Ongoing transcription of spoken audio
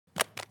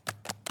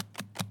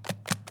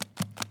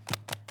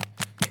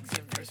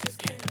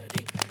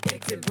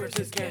Nixon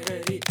versus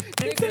Kennedy.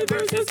 Nixon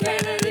versus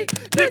Kennedy.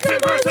 Nixon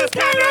versus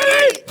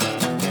Kennedy.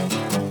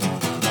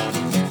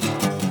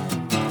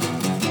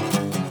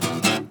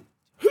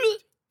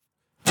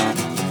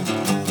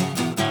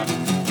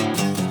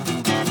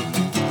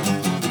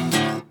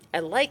 I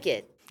like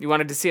it. You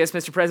wanted to see us,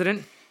 Mr.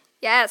 President?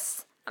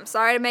 Yes. I'm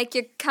sorry to make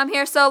you come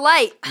here so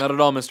late. Not at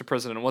all, Mr.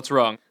 President. What's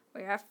wrong?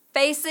 We are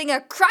facing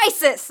a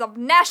crisis of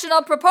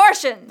national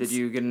proportions. Did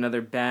you get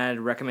another bad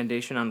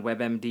recommendation on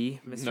WebMD,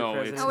 Mr. No,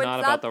 President? it's not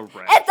about the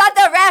rash. It's not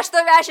the rash.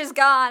 The rash is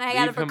gone. I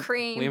got it for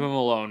cream. Leave him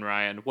alone,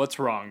 Ryan. What's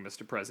wrong,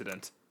 Mr.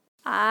 President?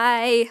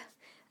 I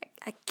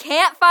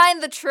can't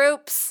find the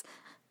troops.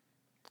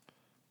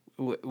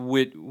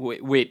 Wait,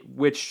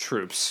 which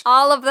troops?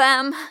 All of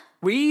them.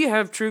 We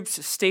have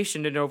troops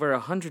stationed in over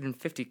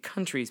 150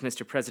 countries,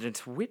 Mr.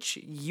 President. Which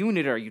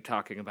unit are you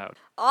talking about?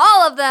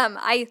 All of them.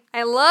 I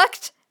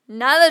looked.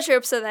 None of the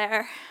troops are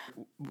there.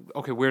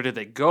 Okay, where did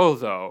they go,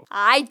 though?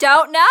 I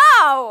don't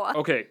know.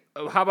 Okay,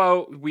 how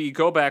about we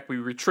go back, we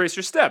retrace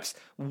your steps.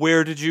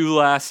 Where did you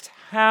last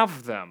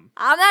have them?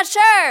 I'm not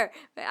sure.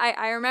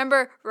 I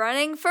remember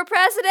running for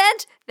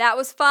president. That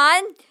was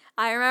fun.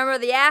 I remember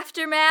the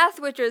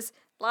aftermath, which was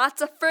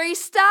lots of free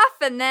stuff,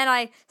 and then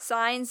I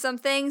signed some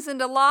things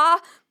into law,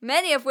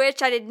 many of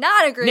which I did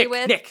not agree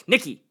with.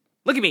 Nikki,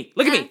 look at me.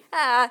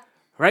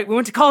 Right, we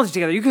went to college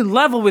together. You can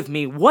level with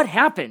me. What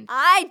happened?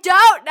 I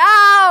don't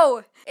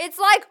know. It's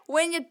like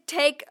when you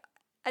take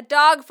a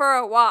dog for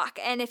a walk,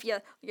 and if you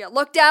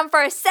look down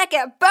for a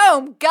second,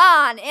 boom,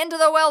 gone into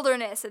the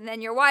wilderness, and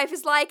then your wife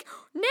is like,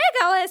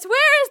 Nicholas,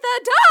 where is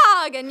the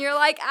dog? And you're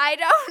like, I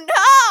don't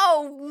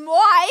know,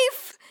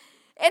 wife.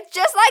 It's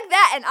just like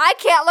that, and I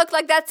can't look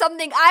like that's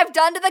something I've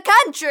done to the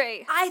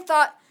country. I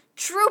thought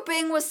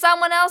trooping was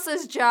someone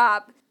else's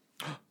job.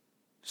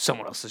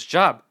 Someone else's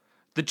job.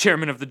 The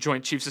chairman of the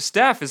Joint Chiefs of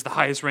Staff is the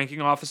highest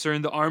ranking officer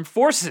in the armed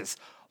forces.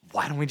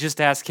 Why don't we just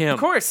ask him? Of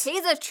course.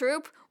 He's a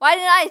troop. Why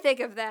didn't I think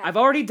of that? I've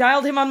already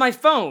dialed him on my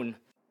phone.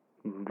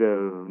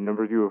 The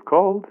number you have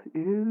called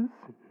is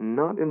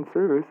not in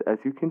service, as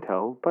you can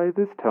tell by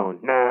this tone.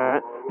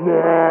 Nah.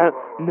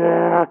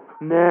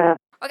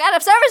 What kind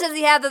of service does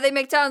he have that they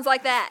make tones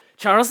like that?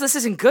 Charles, this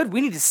isn't good.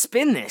 We need to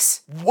spin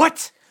this.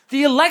 What?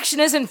 The election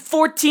is in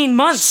 14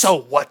 months. So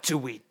what do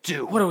we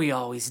do? What do we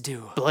always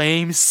do?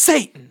 Blame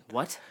Satan.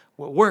 What?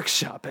 We'll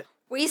workshop it.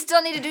 We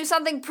still need to do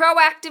something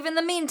proactive in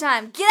the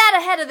meantime. Get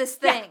out ahead of this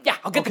thing. Yeah,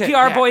 I'll get Okay, the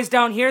PR yeah. boys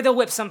down here. They'll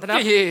whip something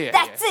up. Yeah.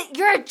 That's it.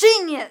 You're a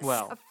genius.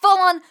 Well. A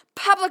full-on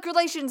public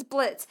relations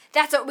blitz.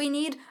 That's what we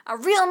need. A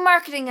real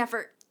marketing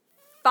effort.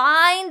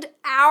 Find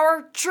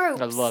our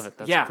troops. I love it.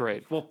 That's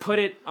great. We'll put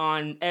it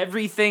on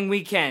everything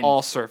we can.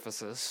 All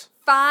surfaces.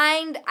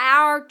 Find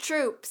our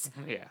troops.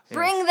 Yeah.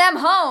 Bring them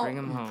home. Bring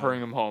them home.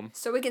 Bring him home.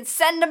 So we can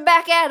send them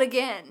back out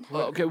again.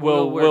 Okay,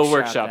 we'll we'll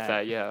workshop workshop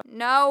that, yeah.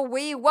 No,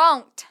 we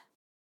won't.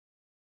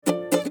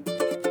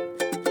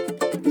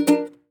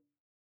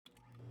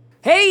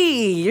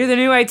 Hey, you're the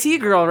new IT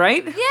girl,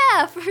 right?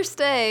 Yeah, first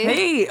day.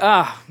 Hey,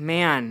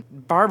 man,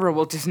 Barbara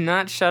will just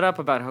not shut up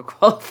about how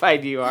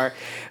qualified you are.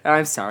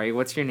 I'm sorry,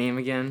 what's your name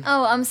again?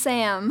 Oh, I'm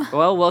Sam.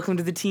 Well, welcome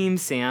to the team,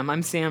 Sam.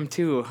 I'm Sam,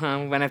 too.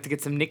 I'm gonna have to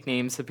get some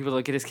nicknames so people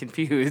don't get us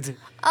confused.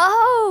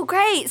 Oh,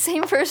 great.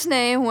 Same first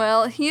name.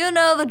 Well, you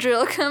know the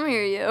drill. Come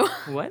here, you.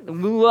 What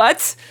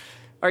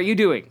are you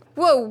doing?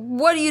 Whoa,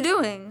 what are you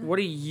doing? What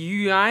are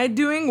you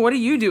doing? What are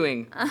you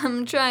doing?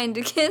 I'm trying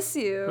to kiss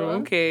you.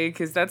 Okay,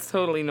 because that's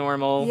totally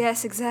normal.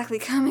 Yes, exactly.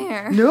 Come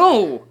here.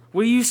 No!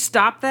 Will you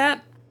stop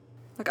that?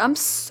 Look, I'm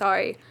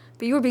sorry,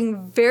 but you were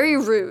being very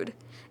rude.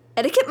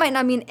 Etiquette might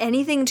not mean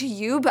anything to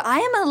you, but I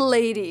am a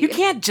lady. You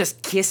can't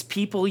just kiss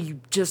people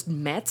you just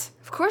met.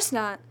 Of course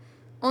not.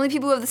 Only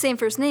people who have the same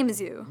first name as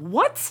you.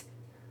 What?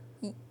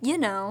 You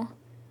know.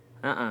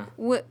 Uh-uh.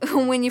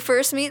 When you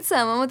first meet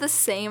someone with the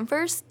same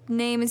first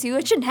name as you, I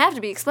shouldn't have to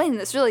be explaining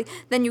this, really.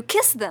 Then you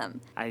kiss them.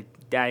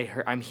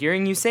 I'm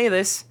hearing you say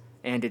this,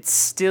 and it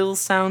still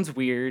sounds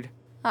weird.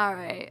 All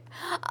right.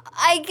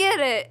 I get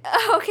it.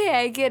 Okay,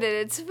 I get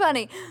it. It's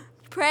funny.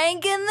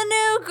 Pranking the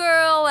new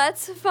girl,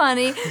 that's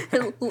funny.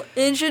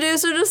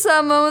 Introduce her to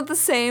someone with the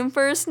same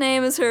first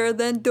name as her,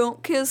 then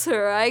don't kiss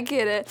her. I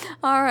get it.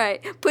 All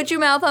right. Put your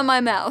mouth on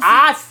my mouth.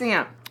 Ah,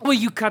 Sam! Will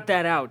you cut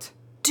that out?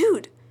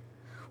 Dude,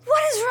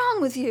 what is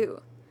wrong with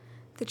you?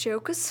 The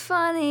joke was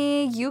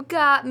funny, you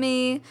got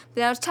me,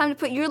 but now it's time to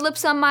put your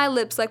lips on my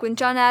lips like when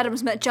John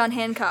Adams met John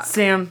Hancock.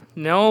 Sam,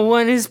 no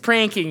one is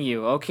pranking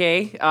you,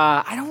 okay?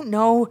 I don't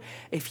know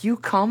if you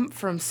come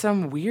from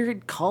some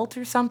weird cult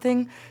or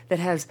something that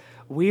has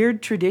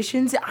weird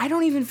traditions. I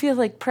don't even feel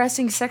like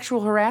pressing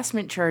sexual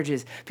harassment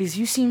charges because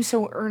you seem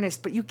so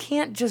earnest, but you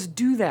can't just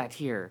do that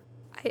here.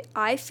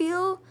 I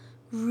feel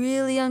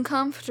really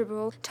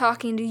uncomfortable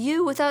talking to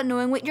you without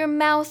knowing what your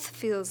mouth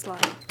feels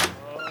like.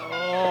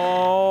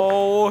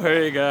 Oh,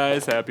 hey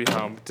guys, happy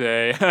hump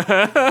day.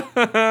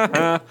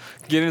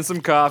 Getting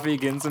some coffee,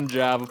 getting some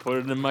Java, put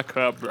it in my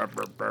cup.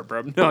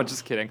 No,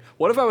 just kidding.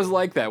 What if I was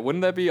like that?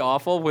 Wouldn't that be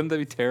awful? Wouldn't that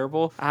be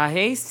terrible?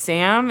 Hey,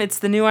 Sam, it's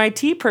the new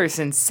IT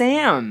person,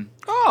 Sam.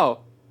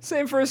 Oh,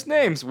 Same first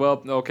names.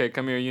 Well, okay,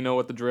 come here. You know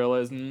what the drill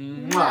is.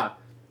 Mwah.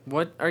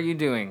 What are you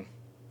doing?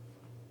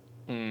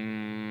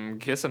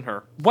 Kissing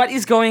her. What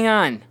is going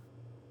on?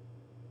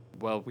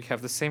 Well, we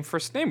have the same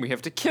first name. We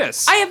have to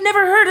kiss. I have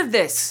never heard of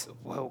this.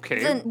 Well,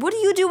 okay. Then what do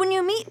you do when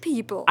you meet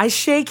people? I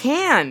shake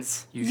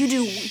hands. You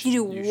do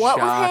what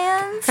with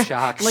hands?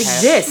 Shock. Like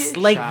this.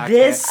 Like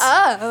this.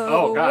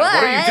 Oh, God.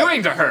 What are you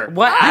doing to her?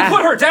 What? You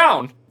put her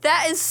down.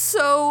 That is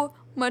so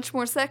much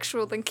more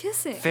sexual than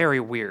kissing. Very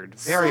weird.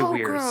 Very So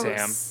weird, gross.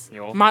 Sam.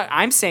 You know?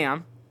 I'm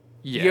Sam.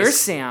 Yes. You're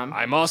Sam.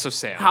 I'm also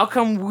Sam. How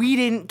come we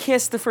didn't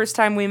kiss the first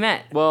time we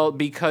met? Well,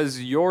 because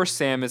your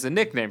Sam is a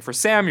nickname for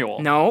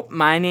Samuel. No,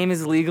 my name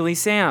is legally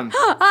Sam.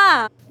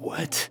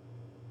 What?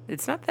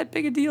 It's not that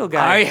big a deal,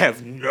 guy. I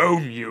have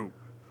known you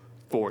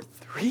for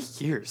 3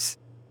 years.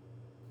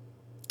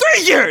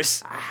 3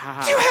 years!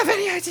 Do you have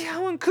any idea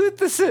how uncouth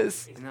this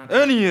is?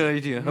 Any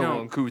idea how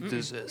No. uncouth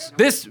this is?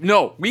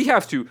 We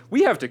have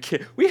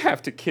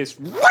to kiss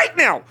right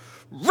now!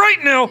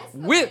 Right now,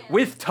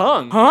 with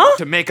tongue. Huh?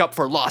 To make up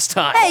for lost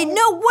time. Hey,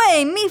 no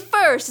way! Me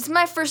first! It's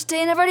my first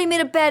day and I've already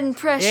made a bad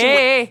impression.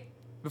 Hey,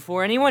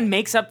 before anyone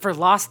makes up for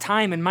lost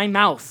time in my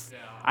mouth,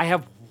 I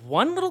have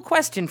one little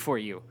question for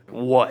you.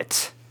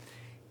 What?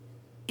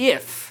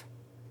 If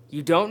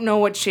you don't know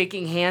what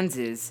shaking hands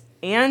is,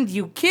 and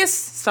you kiss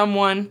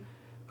someone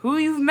who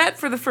you've met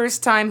for the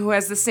first time who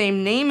has the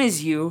same name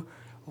as you,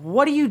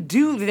 what do you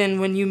do then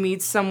when you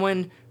meet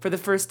someone for the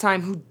first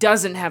time who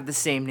doesn't have the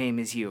same name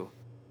as you?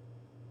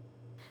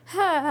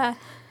 Ha.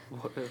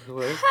 What?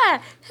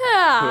 Ha.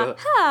 Ha.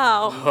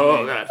 How?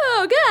 Oh, God.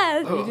 Oh,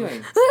 God. What are you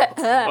doing?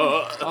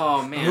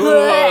 Oh,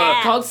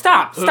 man. Called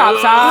stop. Stop.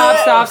 No.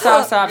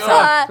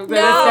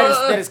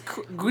 That is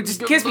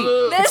just kiss me.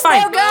 It's That's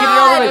fine. so Get it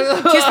over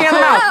good. with. Kiss me on the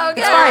mouth. Oh,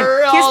 It's fine.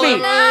 Kiss me.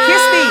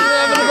 Kiss me.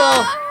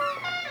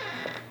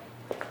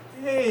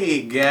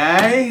 Hey,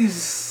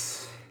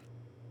 guys.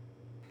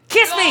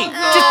 Kiss me. Just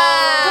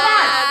come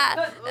on.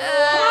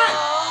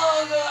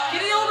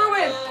 Get it over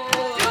with.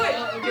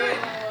 Do it.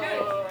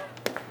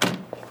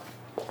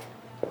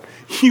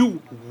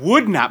 You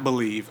would not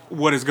believe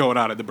what is going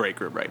on in the break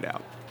room right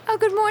now. Oh,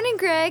 good morning,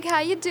 Greg. How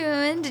you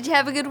doing? Did you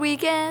have a good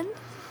weekend?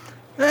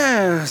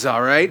 It's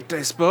all right,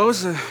 I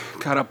suppose.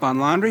 Caught up on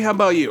laundry. How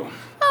about you?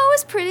 Oh, it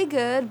was pretty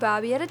good.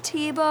 Bobby had a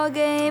t-ball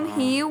game.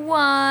 He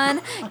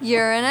won.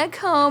 You're in a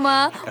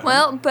coma.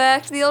 Well,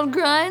 back to the old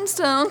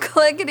grindstone.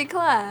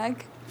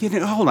 Clickety-clack. You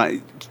know, hold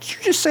on. Did you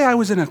just say I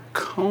was in a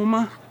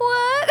coma?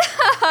 What?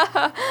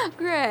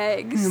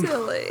 Greg,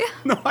 silly.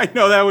 No, I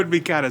know that would be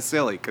kind of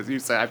silly because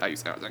I thought you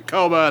said I was in a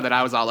coma, then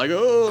I was all like,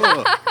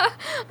 oh.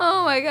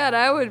 Oh my God,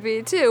 I would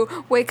be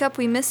too. Wake up,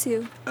 we miss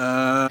you.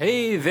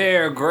 Hey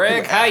there,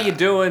 Greg. How you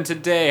doing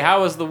today?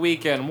 How was the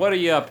weekend? What are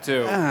you up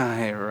to?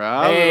 Hey,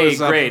 Rob. Hey,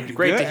 What's up? great to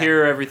Good.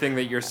 hear everything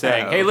that you're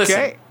saying. Hey, listen.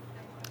 Okay.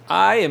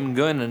 I am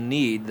going to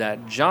need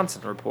that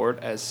Johnson report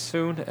as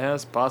soon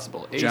as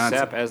possible. Johnson.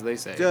 ASAP, as they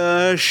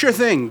say. Sure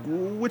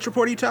thing. Which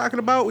report are you talking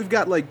about? We've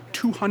got like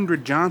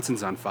 200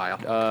 Johnsons on file.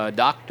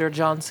 Dr.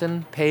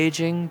 Johnson,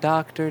 paging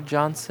Dr.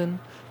 Johnson.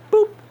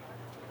 Boop.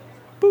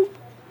 Boop.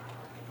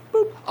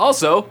 Boop.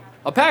 Also,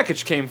 a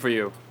package came for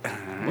you.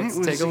 Let's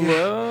let's take a see.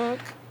 look.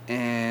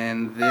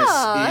 And this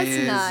Oh, that's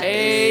is nice.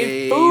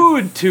 A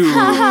food tube.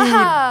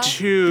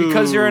 tube.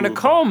 Because you're in a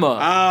coma.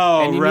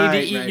 Oh, and you right,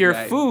 need to eat right, your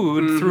right.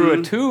 food through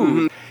a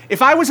tube.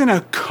 If I was in a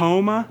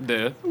coma,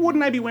 Duh.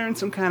 wouldn't I be wearing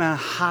some kind of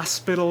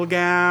hospital But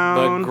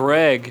gown?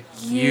 Greg,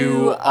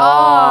 You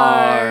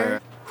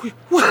are.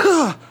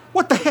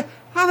 What the hell?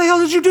 How the hell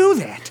did you do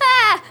that?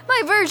 Ah,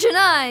 my virgin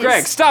eyes.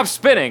 Greg, stop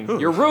spinning.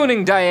 You're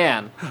ruining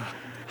Diane.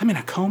 I'm in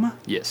a coma?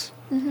 Yes.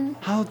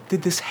 How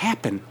did this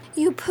happen?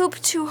 You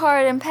pooped too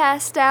hard and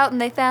passed out, and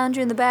they found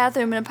you in the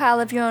bathroom in a pile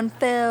of your own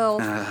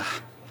filth.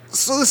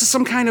 So this is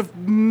some kind of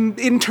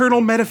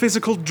internal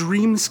metaphysical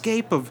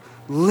dreamscape of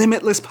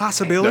limitless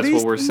possibilities?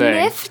 That's what we're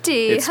saying.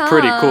 Nifty, It's huh?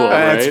 pretty cool,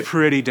 That's right?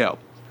 pretty dope.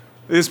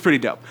 It's pretty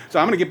dope. So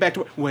I'm gonna get back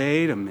to it.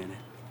 Wait a minute.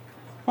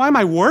 Why am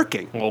I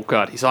working? Oh,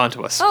 God, he's on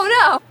to us.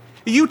 Oh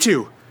You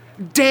two,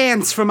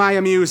 dance for my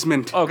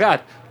amusement. Oh,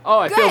 God. Oh,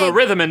 I feel the Greg.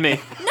 rhythm in me.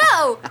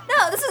 no!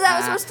 No, this is how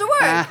it's supposed to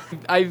work.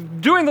 I'm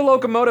doing the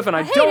locomotive and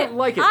I hate don't it.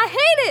 like it. I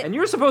hate it. And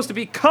you're supposed to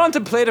be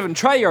contemplative and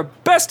try your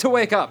best to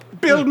wake up.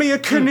 Build me a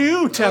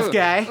canoe, tough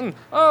guy.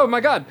 Oh, my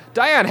God.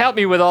 Diane, help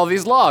me with all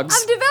these logs.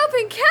 I'm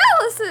developing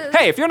calluses.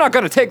 Hey, if you're not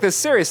going to take this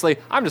seriously,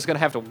 I'm just going to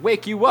have to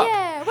wake you up.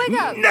 Yeah, wake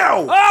up.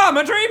 No! Ah,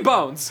 my dream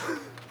bones.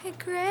 Hey,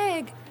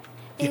 Greg.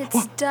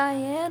 It's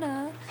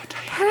Diana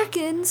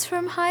Perkins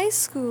from high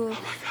school.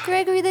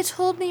 Gregory, they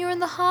told me you were in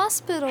the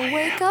hospital.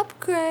 Wake up,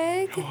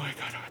 Greg. Oh,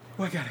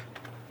 I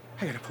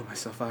gotta pull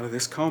myself out of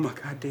this coma,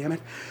 god damn it.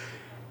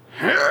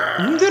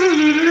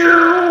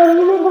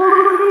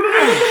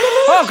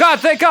 Oh, God,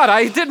 thank God.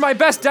 I did my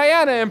best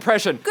Diana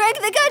impression. Greg,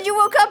 thank God you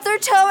woke up. They're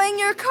towing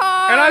your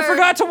car. And I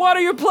forgot to water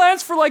your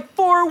plants for like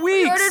 4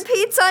 weeks. You ordered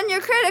pizza on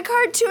your credit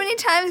card too many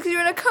times because you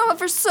were in a coma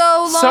for so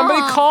long.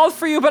 Somebody called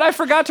for you, but I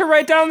forgot to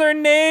write down their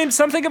name.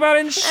 Something about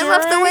insurance. I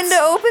left the window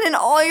open and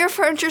all your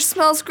furniture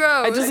smells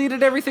gross. I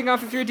deleted everything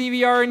off of your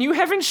DVR, and you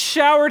haven't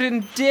showered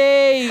in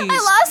days.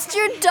 I lost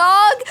your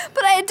dog,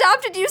 but I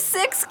adopted you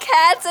 6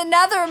 cats,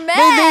 another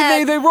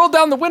man. They rolled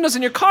down the windows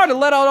in your car to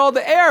let out all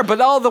the air,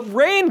 but all the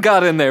rain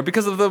got in there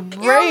because of the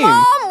Your rain.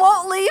 mom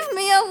won't leave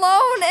me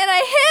alone, and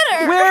I hit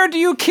her. Where do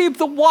you keep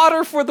the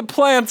water for the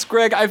plants,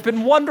 Greg? I've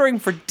been wondering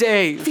for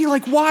days. I feel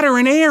like water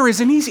and air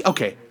isn't easy.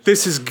 Okay,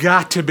 this has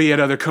got to be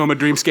another coma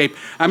dreamscape.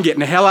 I'm getting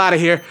the hell out of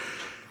here.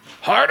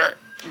 Harder.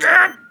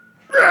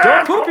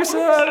 Don't poop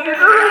yourself.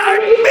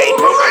 Me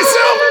poop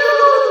myself!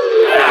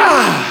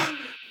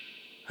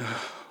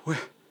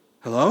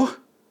 Hello?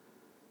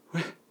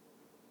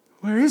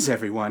 Where is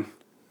everyone?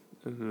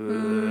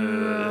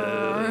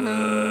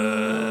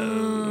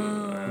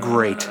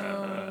 Great.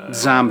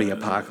 Zombie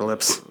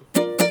apocalypse.